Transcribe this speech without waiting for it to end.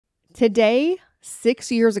Today,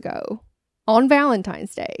 6 years ago, on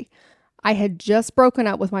Valentine's Day, I had just broken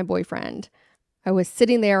up with my boyfriend. I was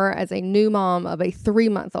sitting there as a new mom of a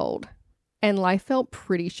 3-month-old, and life felt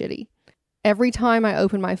pretty shitty. Every time I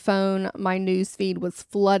opened my phone, my newsfeed was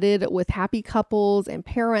flooded with happy couples and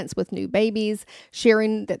parents with new babies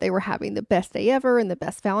sharing that they were having the best day ever and the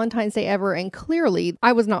best Valentine's Day ever, and clearly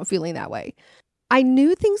I was not feeling that way. I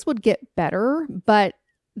knew things would get better, but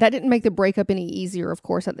that didn't make the breakup any easier, of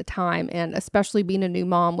course, at the time, and especially being a new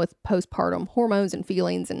mom with postpartum hormones and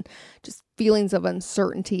feelings and just feelings of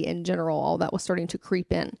uncertainty in general, all that was starting to creep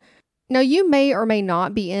in. Now, you may or may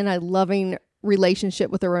not be in a loving relationship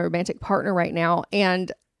with a romantic partner right now,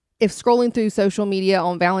 and if scrolling through social media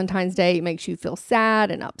on Valentine's Day makes you feel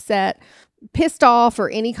sad and upset, pissed off, or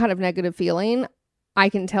any kind of negative feeling, I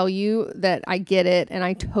can tell you that I get it and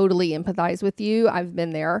I totally empathize with you. I've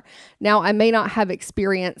been there. Now, I may not have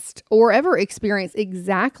experienced or ever experienced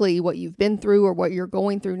exactly what you've been through or what you're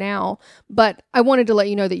going through now, but I wanted to let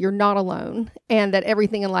you know that you're not alone and that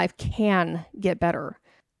everything in life can get better.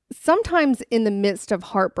 Sometimes in the midst of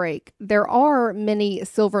heartbreak, there are many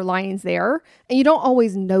silver linings there, and you don't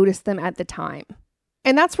always notice them at the time.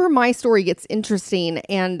 And that's where my story gets interesting,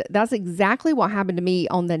 and that's exactly what happened to me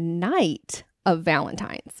on the night of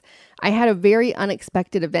Valentine's. I had a very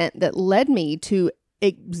unexpected event that led me to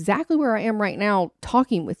exactly where I am right now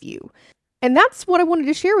talking with you. And that's what I wanted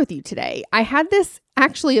to share with you today. I had this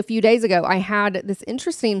actually a few days ago. I had this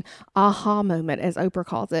interesting aha moment, as Oprah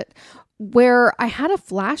calls it, where I had a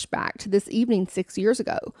flashback to this evening 6 years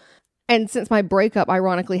ago. And since my breakup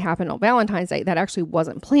ironically happened on Valentine's Day, that actually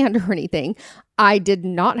wasn't planned or anything. I did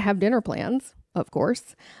not have dinner plans, of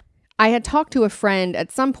course. I had talked to a friend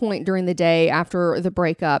at some point during the day after the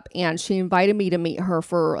breakup, and she invited me to meet her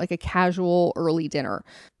for like a casual early dinner.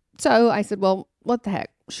 So I said, well, what the heck?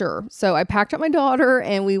 Sure. So I packed up my daughter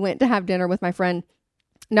and we went to have dinner with my friend.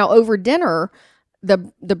 Now, over dinner, the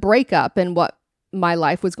breakup and what my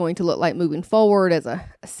life was going to look like moving forward as a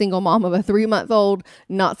single mom of a 3-month-old,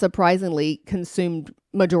 not surprisingly, consumed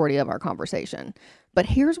majority of our conversation. But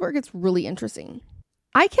here's where it gets really interesting.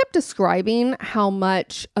 I kept describing how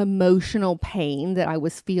much emotional pain that I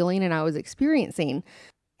was feeling and I was experiencing,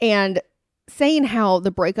 and saying how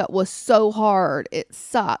the breakup was so hard. It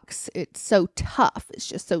sucks. It's so tough. It's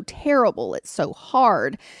just so terrible. It's so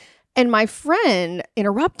hard. And my friend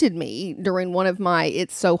interrupted me during one of my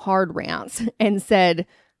 "it's so hard" rants and said,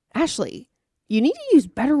 "Ashley, you need to use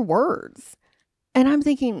better words." And I'm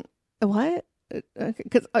thinking, what?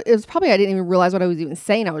 Because it was probably, I didn't even realize what I was even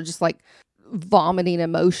saying. I was just like vomiting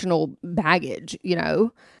emotional baggage, you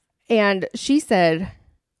know? And she said,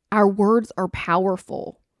 "Our words are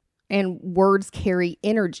powerful and words carry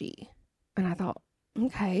energy." And I thought,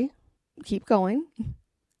 okay, keep going.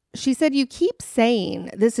 She said, "You keep saying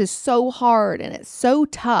this is so hard and it's so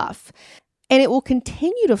tough, and it will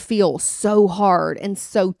continue to feel so hard and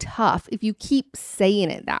so tough if you keep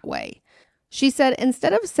saying it that way." She said,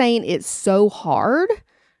 "Instead of saying it's so hard,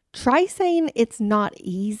 try saying it's not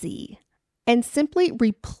easy, and simply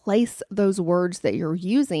replace those words that you're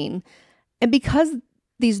using. And because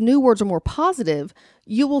these new words are more positive,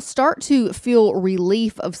 you will start to feel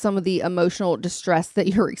relief of some of the emotional distress that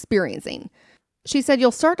you're experiencing." She said,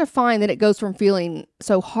 "You'll start to find that it goes from feeling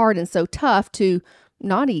so hard and so tough to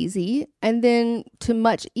not easy, and then to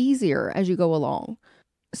much easier as you go along."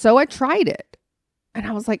 So I tried it. And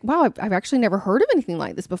I was like, wow, I've actually never heard of anything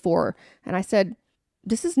like this before. And I said,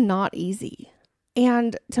 this is not easy.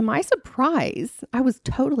 And to my surprise, I was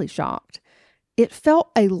totally shocked. It felt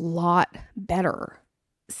a lot better.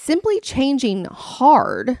 Simply changing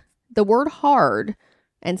hard, the word hard,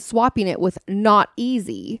 and swapping it with not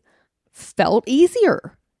easy felt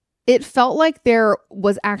easier. It felt like there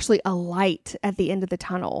was actually a light at the end of the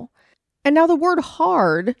tunnel. And now the word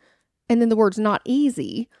hard and then the words not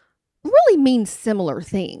easy really mean similar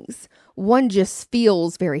things. One just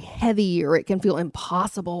feels very heavy, or it can feel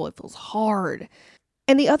impossible. It feels hard.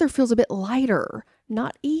 And the other feels a bit lighter,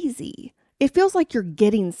 not easy. It feels like you're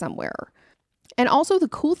getting somewhere. And also the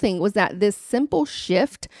cool thing was that this simple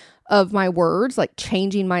shift of my words, like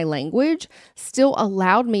changing my language, still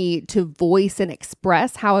allowed me to voice and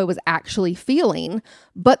express how I was actually feeling.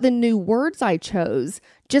 But the new words I chose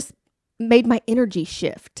just made my energy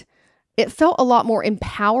shift. It felt a lot more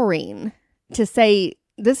empowering to say,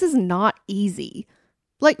 this is not easy.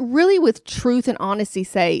 Like really with truth and honesty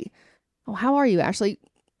say, "Oh, how are you, Ashley?"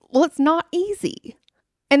 Well, it's not easy.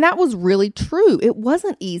 And that was really true. It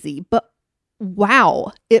wasn't easy, but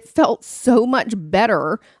wow, it felt so much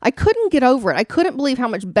better. I couldn't get over it. I couldn't believe how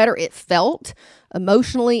much better it felt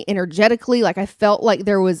emotionally, energetically. Like I felt like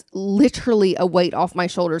there was literally a weight off my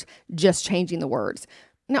shoulders just changing the words.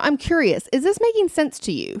 Now, I'm curious, is this making sense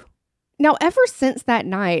to you? Now, ever since that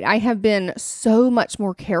night, I have been so much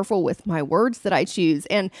more careful with my words that I choose.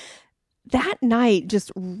 And that night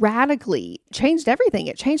just radically changed everything.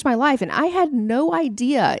 It changed my life. And I had no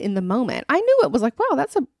idea in the moment. I knew it was like, wow,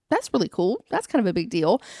 that's really cool. That's kind of a big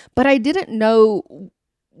deal. But I didn't know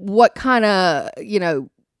what kind of,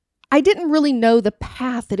 I didn't really know the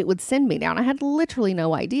path that it would send me down. I had literally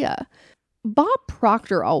no idea. Bob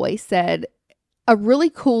Proctor always said a really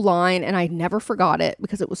cool line, and I never forgot it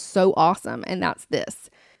because it was so awesome. And that's this.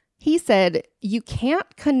 He said, you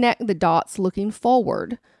can't connect the dots looking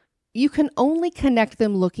forward. You can only connect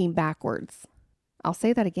them looking backwards. I'll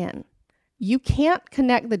say that again. You can't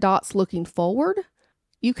connect the dots looking forward.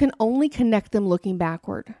 You can only connect them looking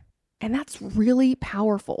backward. And that's really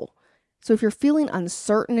powerful. So if you're feeling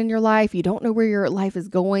uncertain in your life, you don't know where your life is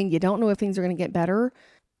going, you don't know if things are going to get better,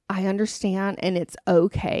 I understand, and it's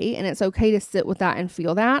okay. And it's okay to sit with that and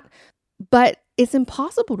feel that. But it's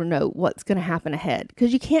impossible to know what's going to happen ahead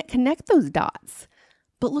because you can't connect those dots.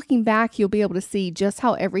 But looking back, you'll be able to see just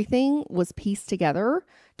how everything was pieced together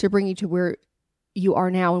to bring you to where you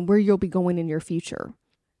are now and where you'll be going in your future.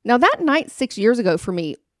 Now, that night 6 years ago for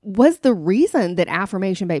me was the reason that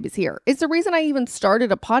Affirmation Babe is here. It's the reason I even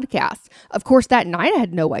started a podcast. Of course, that night I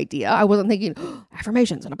had no idea. I wasn't thinking,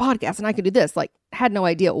 affirmations and a podcast and I could do this. Like, had no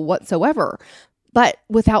idea whatsoever. But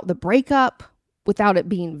without the breakup, without it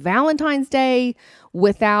being Valentine's Day,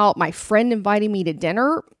 without my friend inviting me to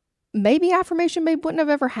dinner, maybe Affirmation Babe wouldn't have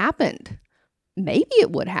ever happened. Maybe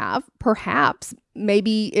it would have, perhaps.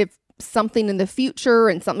 Maybe if something in the future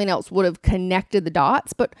and something else would have connected the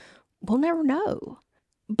dots, but we'll never know.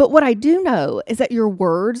 But what I do know is that your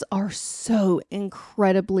words are so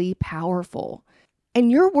incredibly powerful. And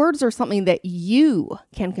your words are something that you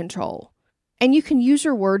can control. And you can use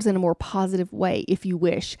your words in a more positive way if you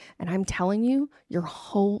wish. And I'm telling you, your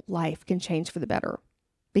whole life can change for the better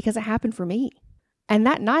because it happened for me. And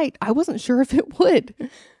that night, I wasn't sure if it would.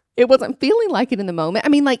 It wasn't feeling like it in the moment. I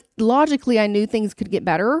mean, like logically, I knew things could get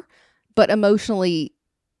better, but emotionally,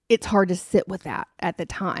 it's hard to sit with that at the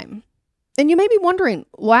time. And you may be wondering,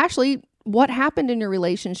 well, Ashley, what happened in your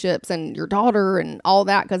relationships and your daughter and all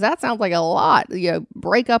that? Because that sounds like a lot.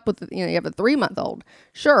 Break up with, you have a 3-month-old.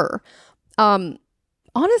 Sure.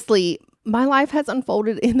 Honestly, my life has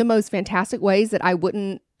unfolded in the most fantastic ways that I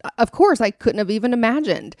couldn't have even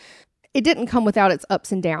imagined. It didn't come without its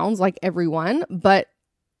ups and downs like everyone, but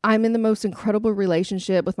I'm in the most incredible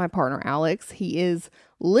relationship with my partner, Alex. He is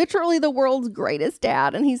literally the world's greatest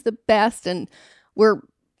dad, and he's the best. And we're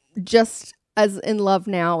just as in love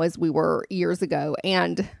now as we were years ago.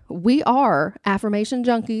 And we are affirmation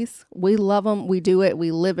junkies. We love them. We do it.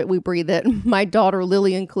 We live it. We breathe it. My daughter,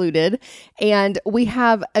 Lily, included. And we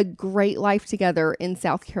have a great life together in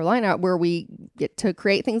South Carolina where we get to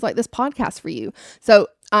create things like this podcast for you. So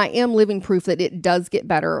I am living proof that it does get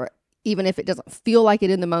better, even if it doesn't feel like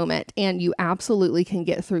it in the moment. And you absolutely can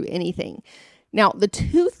get through anything. Now, the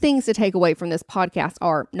 2 things to take away from this podcast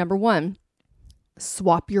are, number 1,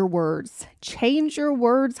 swap your words. Change your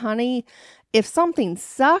words, honey. If something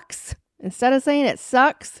sucks, instead of saying it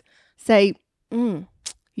sucks, say,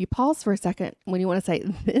 you pause for a second when you want to say,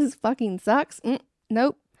 this fucking sucks.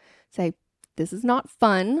 Nope. Say, this is not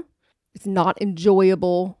fun. It's not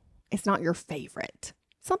enjoyable. It's not your favorite.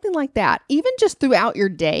 Something like that. Even just throughout your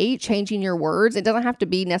day, changing your words. It doesn't have to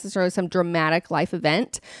be necessarily some dramatic life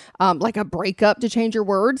event, like a breakup to change your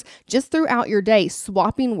words. Just throughout your day,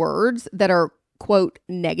 swapping words that are, quote,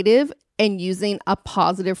 negative and using a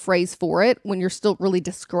positive phrase for it when you're still really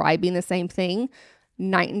describing the same thing,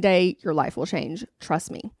 night and day, your life will change. Trust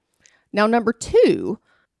me. Now, number 2,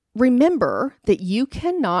 remember that you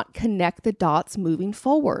cannot connect the dots moving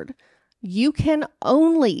forward. You can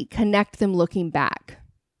only connect them looking back.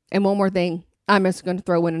 And one more thing, I'm just going to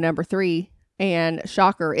throw in a number 3, and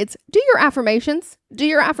shocker, it's do your affirmations. Do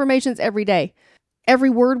your affirmations every day. Every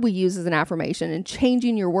word we use is an affirmation, and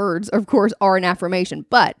changing your words, of course, are an affirmation.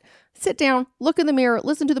 But sit down, look in the mirror,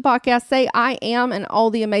 listen to the podcast, say I am, and all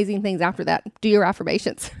the amazing things after that. Do your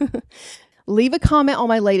affirmations. Leave a comment on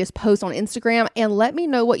my latest post on Instagram and let me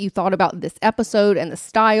know what you thought about this episode and the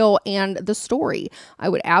style and the story. I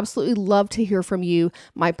would absolutely love to hear from you.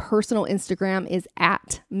 My personal Instagram is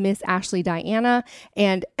at Miss Ashley Diana,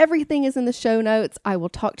 and everything is in the show notes. I will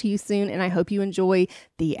talk to you soon, and I hope you enjoy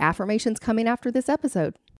the affirmations coming after this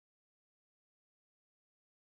episode.